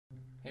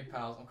Hey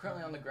pals, I'm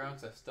currently on the ground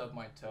because I stubbed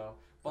my toe,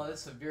 but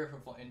this severe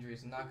hurtful injury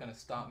is not going to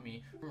stop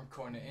me from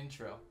recording an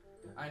intro.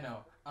 I know,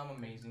 I'm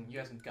amazing, you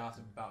guys can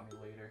gossip about me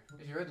later.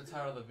 If you read the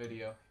title of the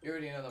video, you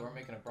already know that we're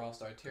making a Brawl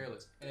Star tier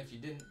list, and if you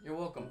didn't, you're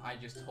welcome, I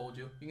just told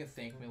you, you can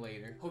thank me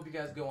later. Hope you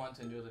guys go on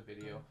to enjoy the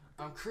video.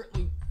 I'm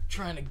currently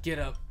trying to get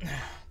up.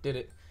 Did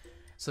it.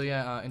 So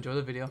yeah, enjoy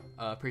the video,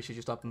 appreciate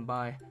you stopping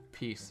by,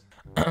 peace.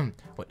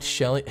 What,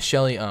 Shelly,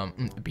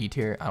 B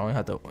tier, I don't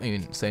have to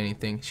even say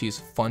anything. She's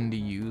fun to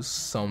use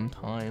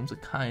sometimes,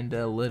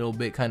 a little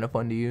bit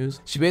fun to use.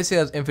 She basically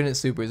has infinite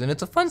supers, and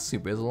it's a fun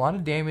super. There's a lot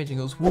of damage and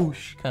goes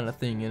whoosh kind of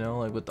thing, you know,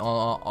 like with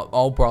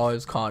all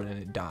brawlers caught and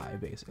it die,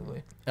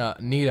 basically.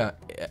 Nita,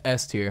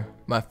 S tier,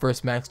 my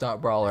first maxed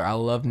out brawler. I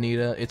love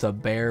Nita. It's a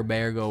bear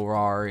go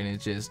rawr, and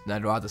it's just, I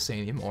don't have to say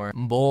anymore.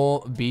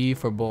 Bull, B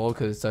for Bull,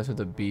 because it starts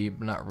with a B,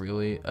 but not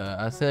really.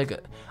 I say like,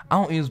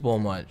 I don't use Bull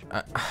much.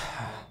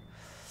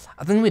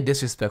 I think it'd be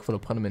disrespectful to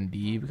put him in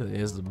D because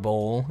it is the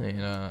Bull,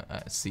 and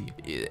C.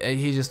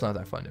 He's just not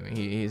that fun to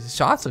me. His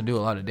shots do a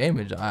lot of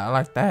damage. I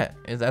like that.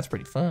 That's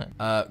pretty fun.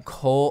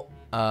 Colt,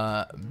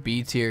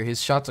 B tier. His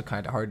shots are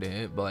kind of hard to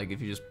hit, but like if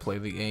you just play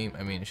the game,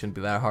 I mean, it shouldn't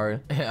be that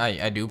hard.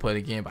 I do play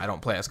the game, but I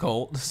don't play as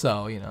Colt,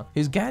 so you know.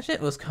 His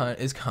gadget is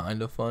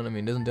kind of fun. I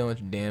mean, it doesn't do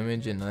much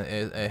damage, and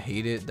I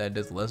hate it that it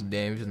does less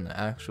damage than the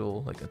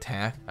actual like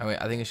attack. I mean,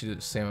 I think it should do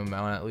the same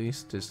amount at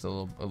least, just a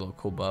little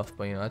cool buff.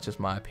 But you know, that's just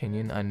my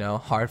opinion. I know,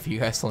 hard for you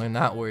guys to learn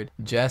that word.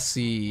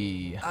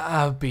 Jesse,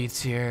 B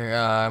tier.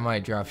 I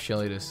might drop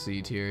Shelly to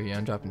C tier. Yeah,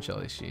 I'm dropping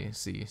Shelly. She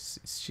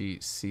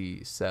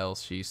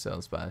sells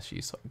fast.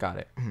 Got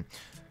it.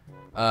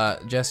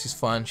 Jesse's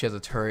fun. She has a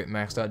turret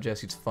maxed out.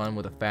 Jesse's fun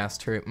with a fast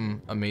turret.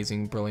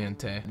 Amazing,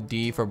 brilliante.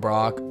 D for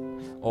Brock.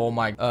 Oh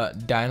my.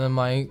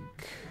 Dynamite.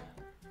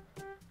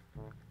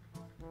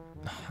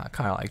 I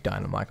kind of like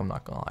Dynamite. I'm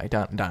not gonna lie.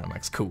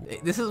 Dynamite's cool.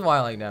 This is why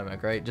I like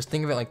Dynamite, right? Just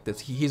think of it like this.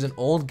 He's an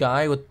old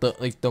guy with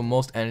the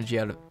most energy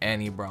out of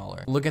any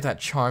brawler. Look at that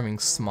charming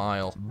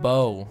smile.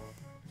 Bo.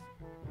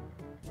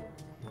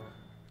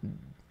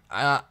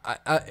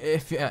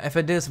 If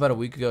I did this about a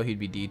week ago, he'd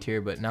be D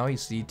tier, but now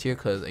he's C tier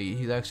because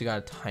he's actually got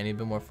a tiny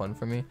bit more fun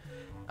for me.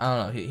 I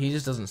don't know, he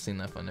just doesn't seem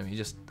that fun to me. He's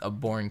just a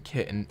boring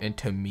kid and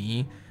to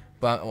me.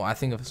 But I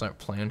think if I start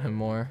playing him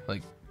more,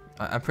 like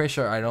I'm pretty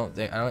sure I don't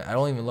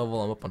even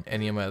level him up on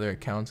any of my other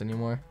accounts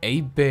anymore.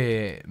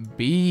 8-bit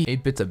B.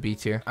 8-bit's a B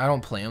tier. I don't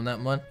play him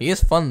that much. He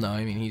is fun though.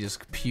 I mean, he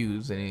just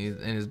pews and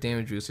his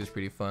damage boost is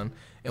pretty fun.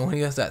 And when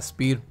he has that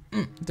speed,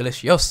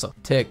 delicioso.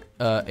 Tick,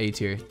 A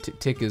tier.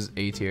 Tick is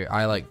A tier.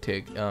 I like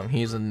Tick.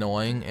 He's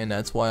annoying, and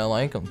that's why I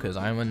like him, because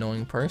I'm an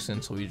annoying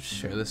person, so we just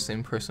share the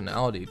same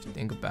personality if you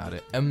think about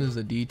it. M is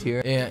a D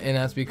tier, and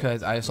that's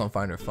because I just don't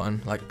find her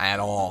fun, like, at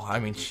all. I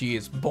mean, she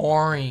is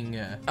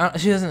boring.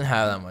 She doesn't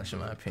have that much in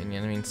my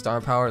opinion. I mean, star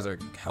powers are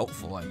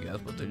helpful, I guess,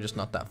 but they're just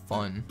not that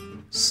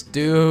fun.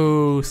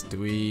 Stewie.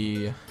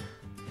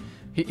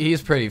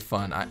 He's pretty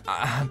fun.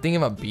 I'm thinking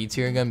about B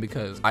tier again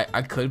because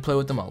I could play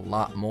with him a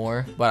lot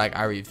more, but like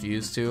I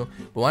refuse to.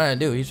 But when I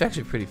do, he's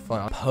actually pretty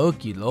fun.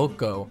 Poke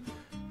Loco.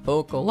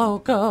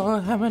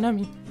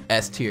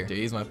 S tier. Dude,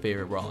 he's my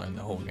favorite brawler in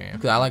the whole game.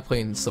 Cause I like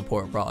playing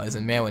support brawlers,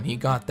 and man, when he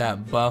got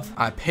that buff,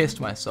 I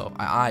pissed myself.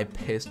 I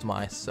pissed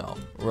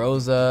myself.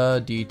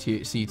 Rosa, D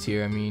tier, C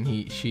tier. I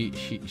mean,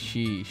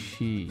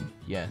 she.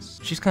 Yes,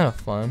 she's kind of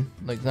fun.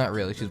 Like, not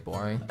really. She's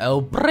boring.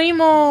 El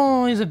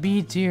Primo is a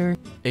B tier.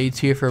 A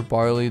tier for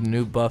Barley. The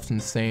new buff's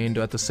insane. Do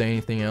I have to say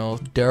anything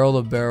else? Daryl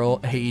the Barrel,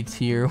 A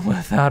tier,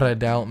 without a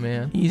doubt,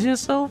 man. He's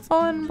just so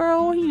fun,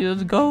 bro. He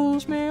just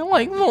goes, man,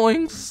 like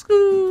Moing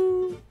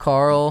Scoo.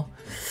 Carl.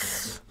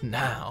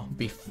 Now,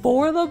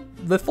 before the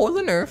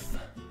nerf,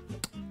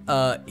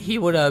 he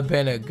would have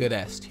been a good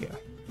S tier.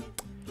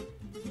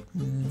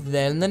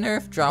 Then the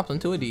nerf dropped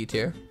into a D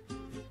tier.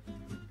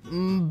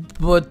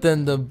 But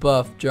then the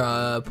buff put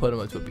him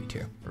up to a B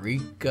tier.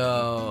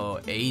 Rico,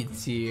 A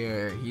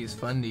tier. He's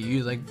fun to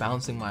use, like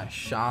bouncing my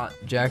shot.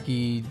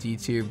 Jackie, D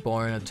tier,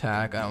 boring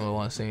attack. I don't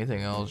want to say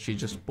anything else. She's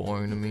just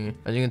boring to me.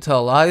 As you can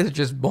tell, a lot of these are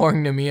just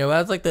boring to me.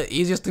 That's like the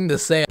easiest thing to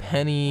say.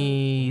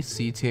 Penny,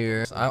 C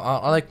tier.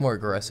 I like more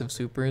aggressive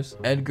supers.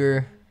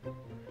 Edgar,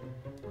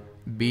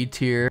 B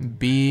tier.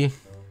 B.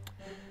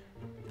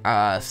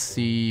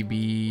 C,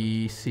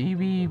 B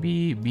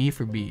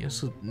for B.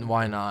 So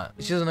why not?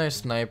 She's a nice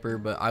sniper,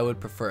 but I would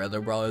prefer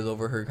other brawlers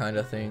over her kind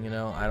of thing, you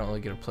know? I don't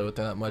really get to play with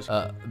her that much.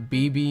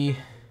 BB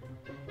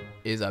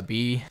is a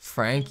B.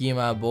 Frankie,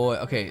 my boy.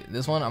 Okay,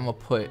 this one I'm gonna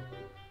put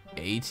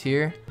A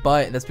tier,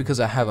 but that's because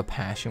I have a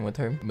passion with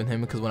him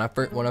because when I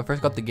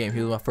first got the game,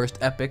 he was my first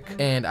epic,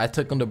 and I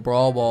took him to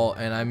Brawl Ball,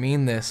 and I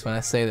mean this when I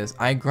say this.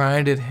 I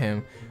grinded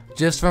him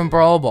just from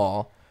Brawl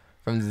Ball,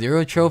 from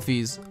 0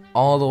 trophies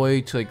all the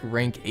way to like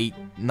rank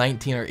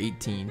 19 or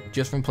 18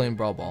 just from playing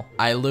Brawl Ball.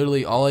 I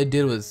literally, all I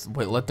did was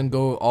let them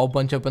go all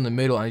bunch up in the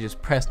middle, and I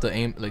just pressed the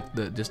aim, like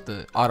just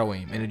the auto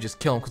aim, and it just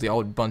kill them because they all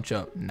would bunch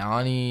up.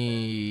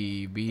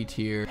 Nani, B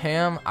tier.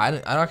 Pam,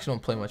 I actually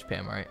don't play much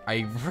Pam, right?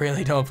 I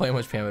really don't play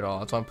much Pam at all.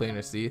 That's why I'm playing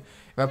her C.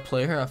 If I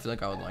play her, I feel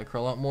like I would like her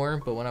a lot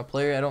more, but when I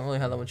play her, I don't really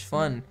have that much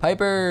fun.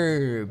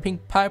 Piper,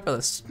 Pink Piper,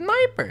 the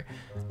sniper,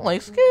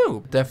 like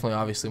Scoop. Definitely,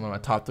 obviously, one of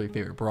my top 3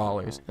 favorite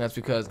brawlers. And that's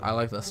because I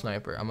like the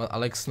sniper. I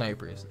like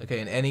snipers. Okay,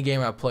 in any game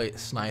I play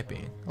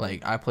sniping,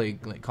 like I play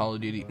like Call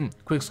of Duty,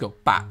 quick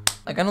scope, bop.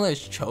 Like I know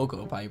there's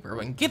Choco Piper,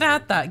 but get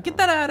that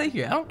out of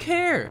here. I don't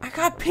care. I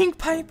got Pink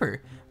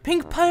Piper.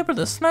 Pink Piper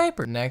the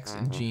sniper. Next,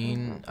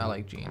 Gene. I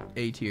like Gene.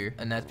 A tier.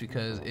 And that's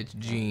because it's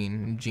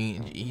Gene.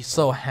 Gene, he's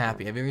so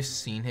happy. Have you ever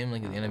seen him,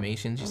 like, in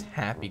animations? He's a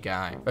happy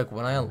guy. Like,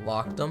 when I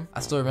unlocked him,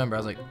 I still remember, I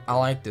was like, I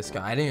like this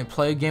guy. I didn't even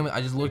play a game.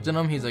 I just looked at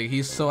him. He's like,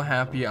 he's so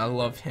happy. I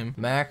love him.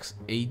 Max,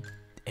 what'd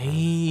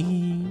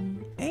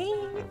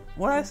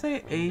I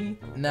say? A?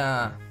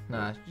 Nah,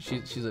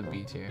 she's a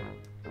B tier.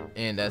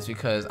 And that's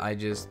because I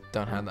just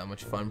don't have that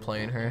much fun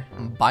playing her.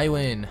 By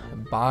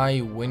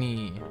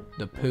Winnie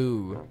the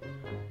Pooh.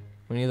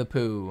 Winnie the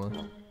Pooh.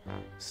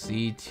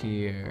 C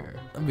tier.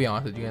 I'll be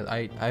honest with you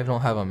guys, I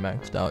don't have him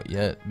maxed out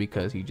yet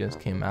because he just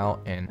came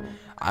out and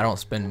I don't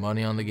spend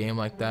money on the game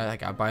like that.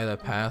 Like I buy the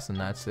pass and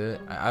that's it.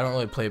 I don't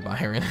really play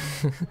Byron.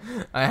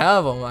 I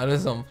have him, I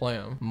just don't play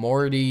him.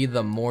 Morty,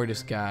 the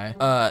Mortis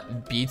guy.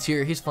 B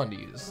tier, he's fun to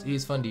use.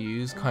 He's fun to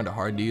use, kind of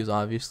hard to use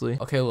obviously.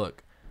 Okay,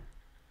 look.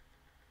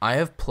 I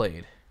have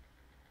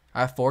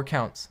 4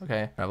 counts,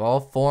 okay? Out of all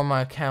 4 of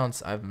my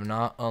accounts, I've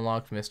not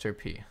unlocked Mr.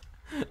 P.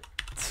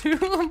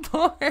 2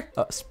 more.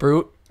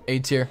 Sprout, A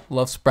tier,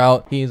 love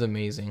Sprout. He is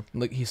amazing.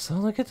 Look,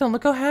 look at him,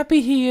 look how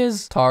happy he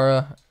is.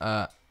 Tara,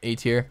 A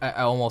tier.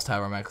 I almost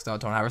have her maxed out.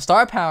 Don't have her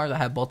star powers. I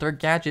have both her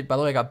gadgets. By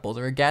the way, I got both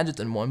of her gadgets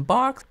in 1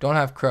 box. Don't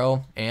have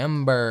Crow.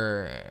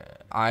 Amber,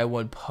 I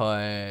would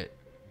put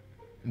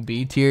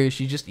B tier.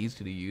 She's just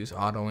easy to use.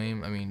 Auto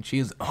aim. I mean,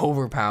 she's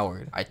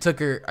overpowered. I took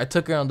her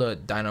on the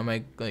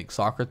dynamite like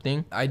soccer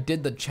thing. I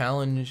did the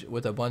challenge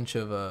with a bunch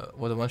of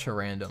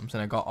randoms,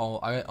 and I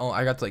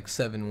got to like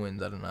 7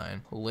 wins out of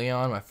 9.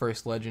 Leon, my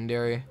first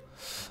legendary.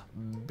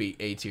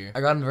 A tier.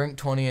 I got him to rank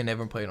 20 and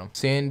never played him.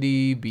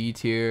 Sandy, B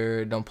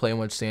tier. Don't play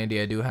much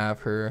Sandy. I do have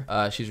her.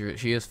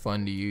 She is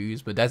fun to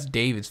use, but that's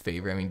David's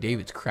favorite. I mean,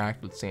 David's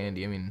cracked with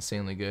Sandy. I mean,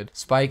 insanely good.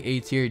 Spike, A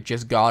tier.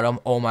 Just got him.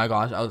 Oh my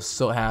gosh, I was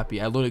so happy.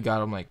 I literally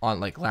got him like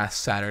on like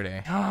last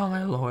Saturday. Oh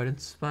my lord,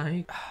 it's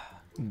Spike.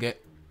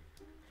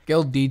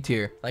 Gale, D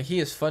tier. Like, he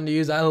is fun to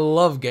use. I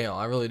love Gale,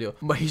 I really do.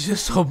 But he's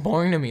just so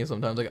boring to me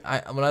sometimes.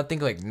 Like when I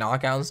think like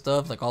knockout and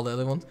stuff, like all the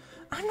other ones,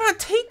 I'm not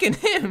taking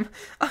him.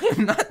 I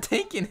am not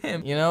taking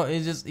him. You know,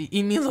 it's just,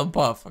 he needs a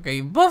buff. Okay,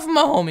 buff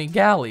my homie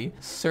Gally.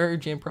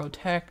 Surge and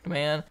Protect,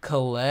 man.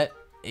 Colette,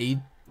 A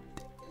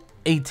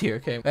tier.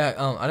 Okay,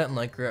 I didn't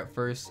like her at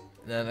first.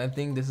 And I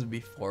think this is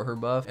before her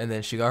buff, and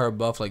then she got her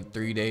buff like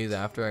 3 days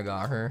after I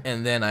got her,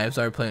 and then I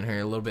started playing her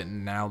a little bit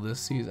now this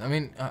season. I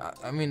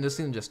mean this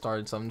season just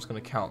started, so I'm just gonna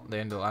count the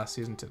end of last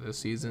season to this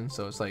season.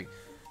 So it's like,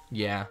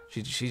 yeah,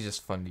 she's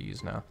just fun to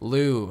use now.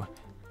 Lou,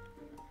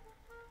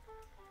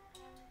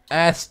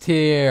 S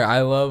tier.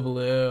 I love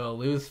Lou.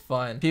 Lou's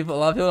fun. A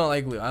lot of people don't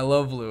like Lou. I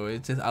love Lou.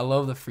 It's just, I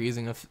love the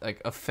freezing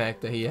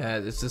effect that he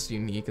has. It's just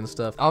unique and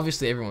stuff.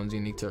 Obviously everyone's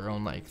unique to their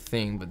own like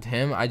thing, but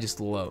him, I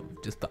just love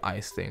just the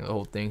ice thing, the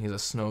whole thing. He's a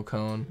snow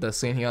cone. The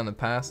skin he got in the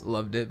past,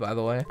 loved it, by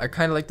the way. I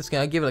kind of like the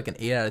skin. I give it like an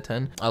 8 out of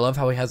 10. I love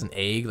how he has an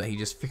egg that he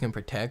just freaking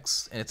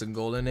protects, and it's a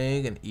golden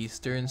egg and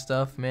Easter and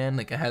stuff, man.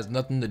 Like, it has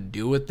nothing to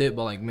do with it,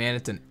 but like, man,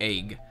 it's an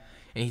egg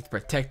and he's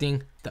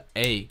protecting the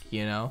egg,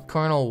 you know.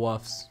 Colonel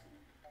Wuffs,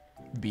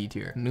 B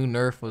tier. New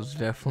nerf was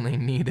definitely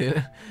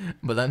needed,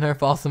 but that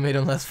nerf also made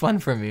him less fun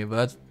for me,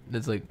 but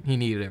that's like, he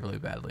needed it really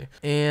badly.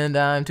 And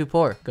I'm too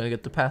poor. Gonna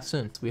get the pass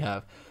soon. So we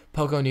have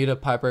Poco, Nita,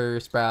 Piper,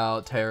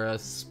 Sprout, Tara,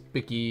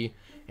 Spicky,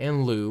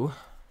 and Lou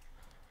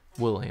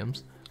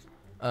Williams.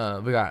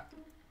 We got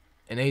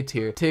an A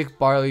tier. Tick,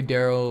 Barley,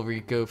 Daryl,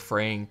 Rico,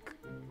 Frank,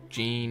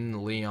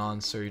 Jean,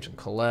 Leon, Surge, and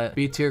Colette.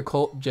 B tier,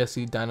 Colt,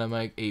 Jesse,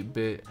 Dynamite,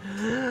 8-bit,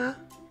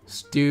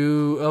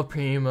 Stu, El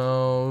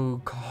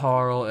Primo,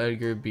 Carl,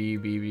 Edgar,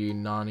 BB,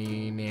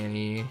 Nani,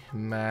 Nanny,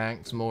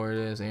 Max,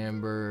 Mortis,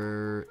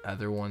 Amber,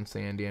 other one,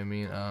 Sandy,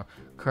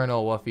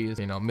 Colonel Wuffies,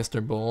 you know,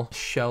 Mr. Bull,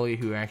 Shelly,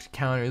 who actually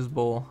counters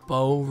Bull,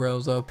 Bo,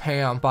 Rosa,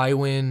 Pam,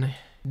 Bywin.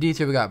 D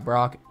tier, we got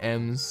Brock,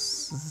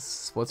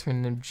 Ems, what's her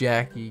name,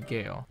 Jackie,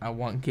 Gale. I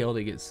want Gale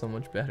to get so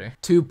much better.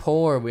 Too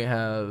poor, we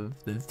have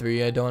the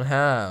 3 I don't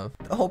have.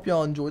 I hope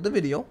y'all enjoyed the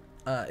video.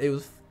 It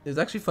was It was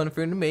actually fun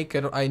for me to make.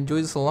 I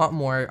enjoyed this a lot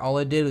more. All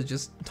I did was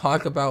just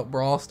talk about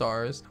Brawl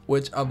Stars,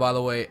 which, by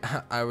the way,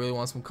 I really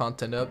want some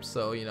content up.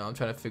 So, you know, I'm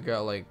trying to figure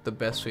out like the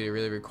best way to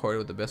really record it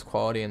with the best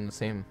quality and the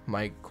same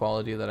mic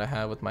quality that I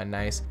have with my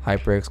nice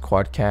HyperX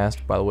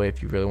Quadcast. By the way,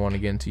 if you really want to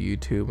get into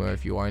YouTube, or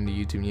if you are into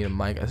YouTube and need a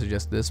mic, I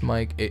suggest this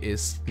mic. It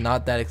is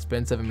not that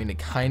expensive. I mean, it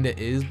kind of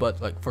is, but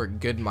like for a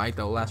good mic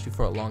that will last you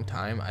for a long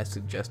time, I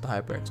suggest the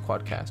HyperX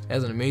Quadcast. It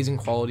has an amazing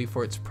quality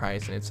for its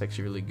price, and it's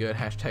actually really good.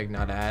 Hashtag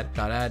not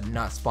ad,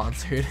 not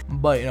sponsored.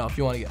 But you know, if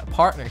you want to get a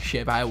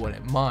partnership, I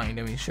wouldn't mind.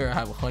 I mean, sure, I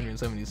have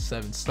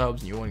 177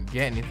 subs and you wouldn't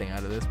get anything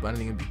out of this, but I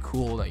think it'd be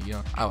cool that, you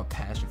know, I have a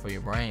passion for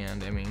your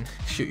brand. I mean,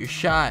 shoot your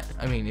shot.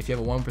 I mean, if you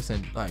have a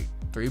 1% like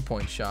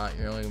 3-point shot,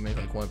 you're only gonna make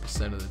like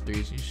 1% of the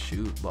threes you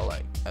shoot, but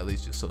like at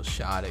least you still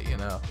shot it, you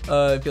know.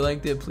 If you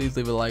liked it, please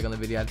leave a like on the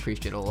video. I'd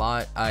appreciate it a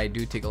lot. I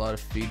do take a lot of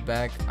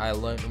feedback. I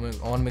want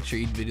to make sure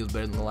each video is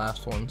better than the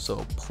last one, so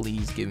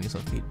please give me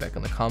some feedback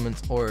in the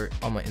comments or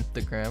on my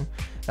Instagram.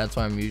 That's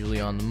why I'm usually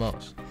on the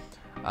most.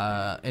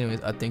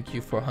 Anyways, I thank you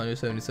for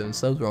 177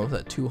 subs. We're almost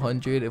at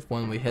 200. If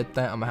when we hit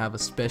that, I'm gonna have a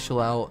special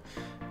out.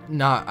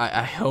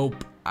 I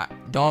hope.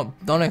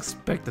 Don't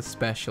expect a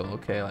special,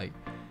 okay? Like,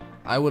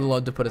 I would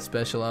love to put a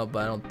special out,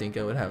 but I don't think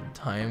I would have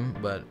time.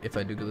 But if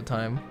I do get the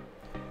time,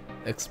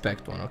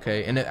 expect one,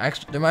 okay? And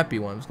there might be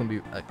one. It's gonna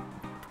be like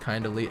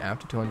kind of late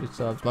after 200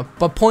 subs.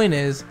 But point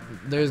is,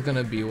 there's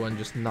gonna be one,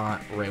 just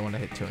not right when I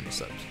hit 200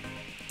 subs.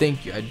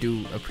 Thank you. I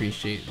do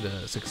appreciate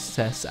the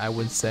success, I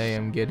would say,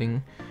 I'm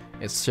getting.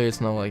 It's sure it's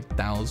not like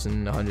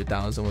 1,000,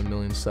 100,000, 1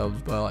 million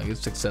subs, but like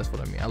it's successful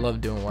to me. I love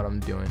doing what I'm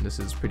doing. This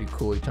is pretty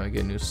cool. You're trying to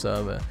get a new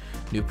sub, a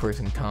new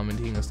person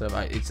commenting and stuff.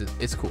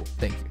 It's cool.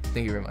 Thank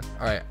you very much.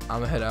 All right,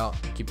 I'm gonna head out.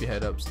 Keep your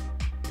head up.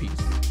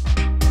 Peace.